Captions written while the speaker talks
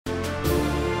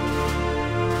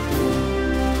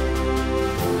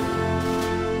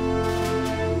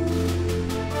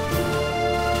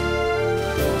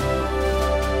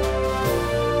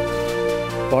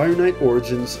BIONITE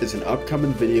Origins is an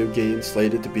upcoming video game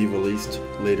slated to be released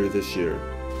later this year.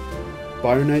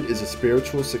 BIONITE is a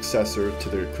spiritual successor to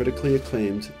their critically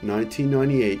acclaimed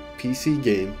 1998 PC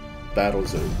game,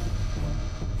 Battlezone.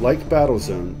 Like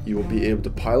Battlezone, you will be able to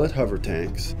pilot hover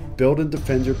tanks, build and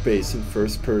defend your base in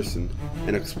first person,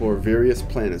 and explore various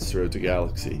planets throughout the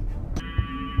galaxy.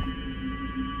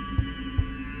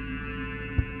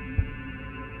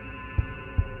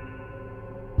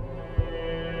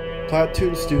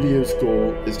 Platoon Studios'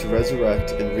 goal is to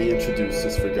resurrect and reintroduce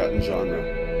this forgotten genre,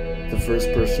 the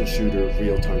first-person shooter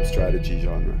real-time strategy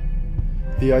genre.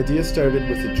 The idea started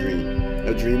with a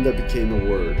dream that became a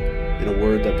word, and a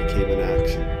word that became an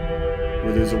action.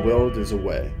 Where there's a will, there's a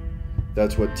way.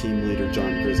 That's what team leader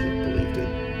John Grisnick believed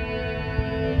in.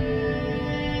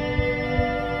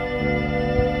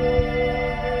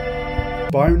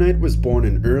 BIONITE was born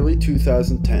in early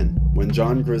 2010 when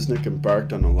John Grisnick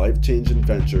embarked on a life-changing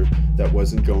venture that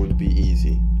wasn't going to be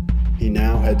easy. He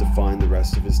now had to find the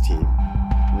rest of his team.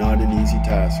 Not an easy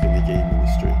task in the game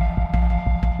industry.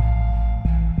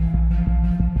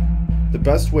 The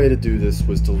best way to do this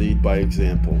was to lead by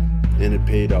example, and it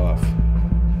paid off.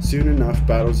 Soon enough,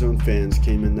 Battlezone fans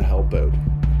came in to help out,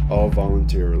 all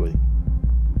voluntarily.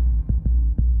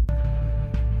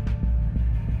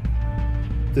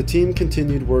 The team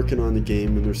continued working on the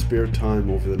game in their spare time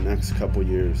over the next couple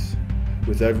years,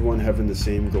 with everyone having the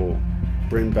same goal: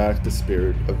 bring back the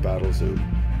spirit of Battlezone.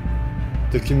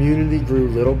 The community grew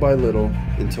little by little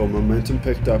until momentum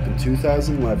picked up in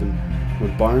 2011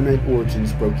 when BIONITE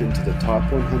Origins broke into the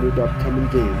top 100 upcoming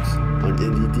games on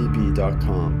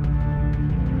IndieDB.com.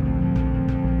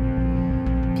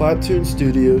 Platoon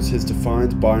Studios has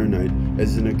defined BIONITE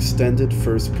as an extended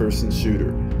first-person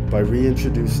shooter by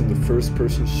reintroducing the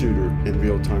first-person shooter and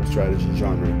real-time strategy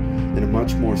genre in a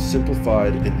much more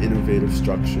simplified and innovative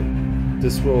structure.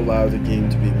 This will allow the game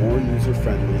to be more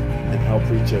user-friendly and help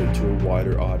reach out to a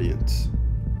wider audience.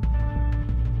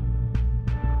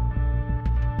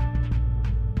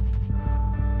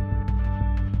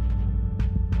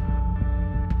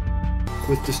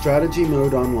 With the strategy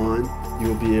mode online, you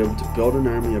will be able to build an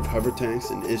army of hover tanks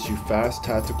and issue fast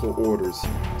tactical orders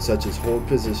such as hold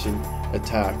position,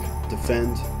 attack,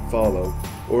 defend, follow,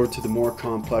 or to the more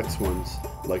complex ones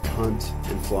like hunt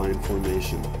and fly in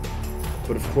formation.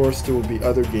 But of course there will be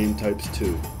other game types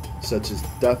too, such as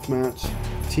deathmatch,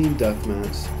 team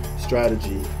deathmatch,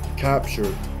 strategy,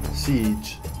 capture,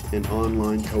 siege, and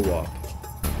online co-op.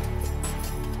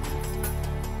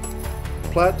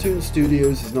 Platoon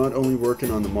Studios is not only working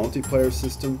on the multiplayer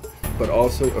system, but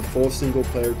also a full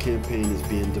single-player campaign is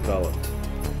being developed.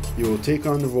 You will take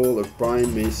on the role of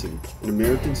Brian Mason, an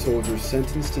American soldier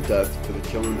sentenced to death for the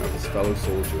killing of his fellow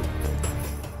soldier.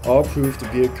 All proved to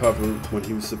be a cover when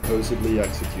he was supposedly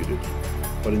executed,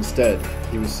 but instead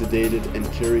he was sedated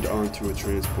and carried onto a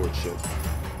transport ship.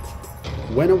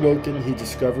 When awoken, he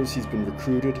discovers he's been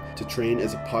recruited to train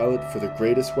as a pilot for the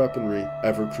greatest weaponry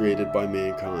ever created by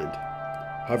mankind: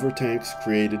 hover tanks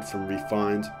created from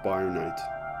refined BIONITE.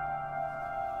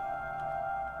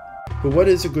 But what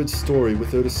is a good story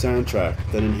without a soundtrack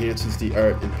that enhances the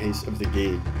art and pace of the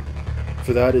game?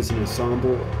 For that is an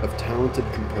ensemble of talented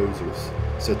composers,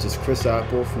 such as Chris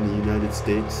Apple from the United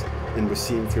States and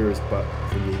Wasim Firouzbutt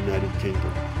from the United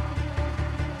Kingdom.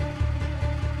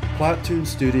 Platoon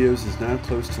Studios is now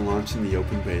close to launching the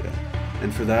open beta,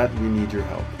 and for that we need your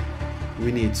help.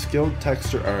 We need skilled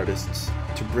texture artists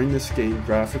to bring this game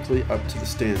graphically up to the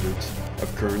standards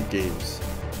of current games.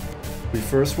 We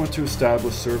first want to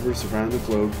establish servers around the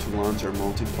globe to launch our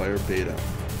multiplayer beta.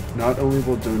 Not only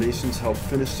will donations help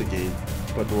finish the game,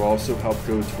 but will also help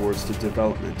go towards the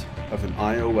development of an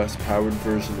iOS-powered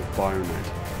version of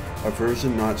BIONITE, a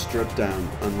version not stripped down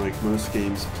unlike most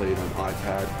games played on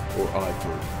iPad or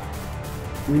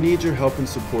iPhone. We need your help and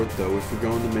support though if we're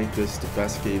going to make this the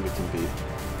best game it can be.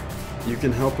 You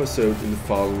can help us out in the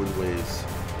following ways: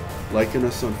 liking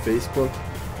us on Facebook,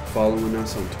 following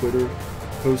us on Twitter,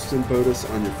 posting about us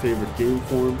on your favorite game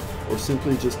forum, or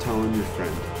simply just telling your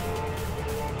friend.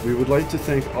 We would like to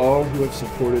thank all who have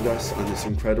supported us on this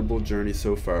incredible journey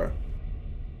so far.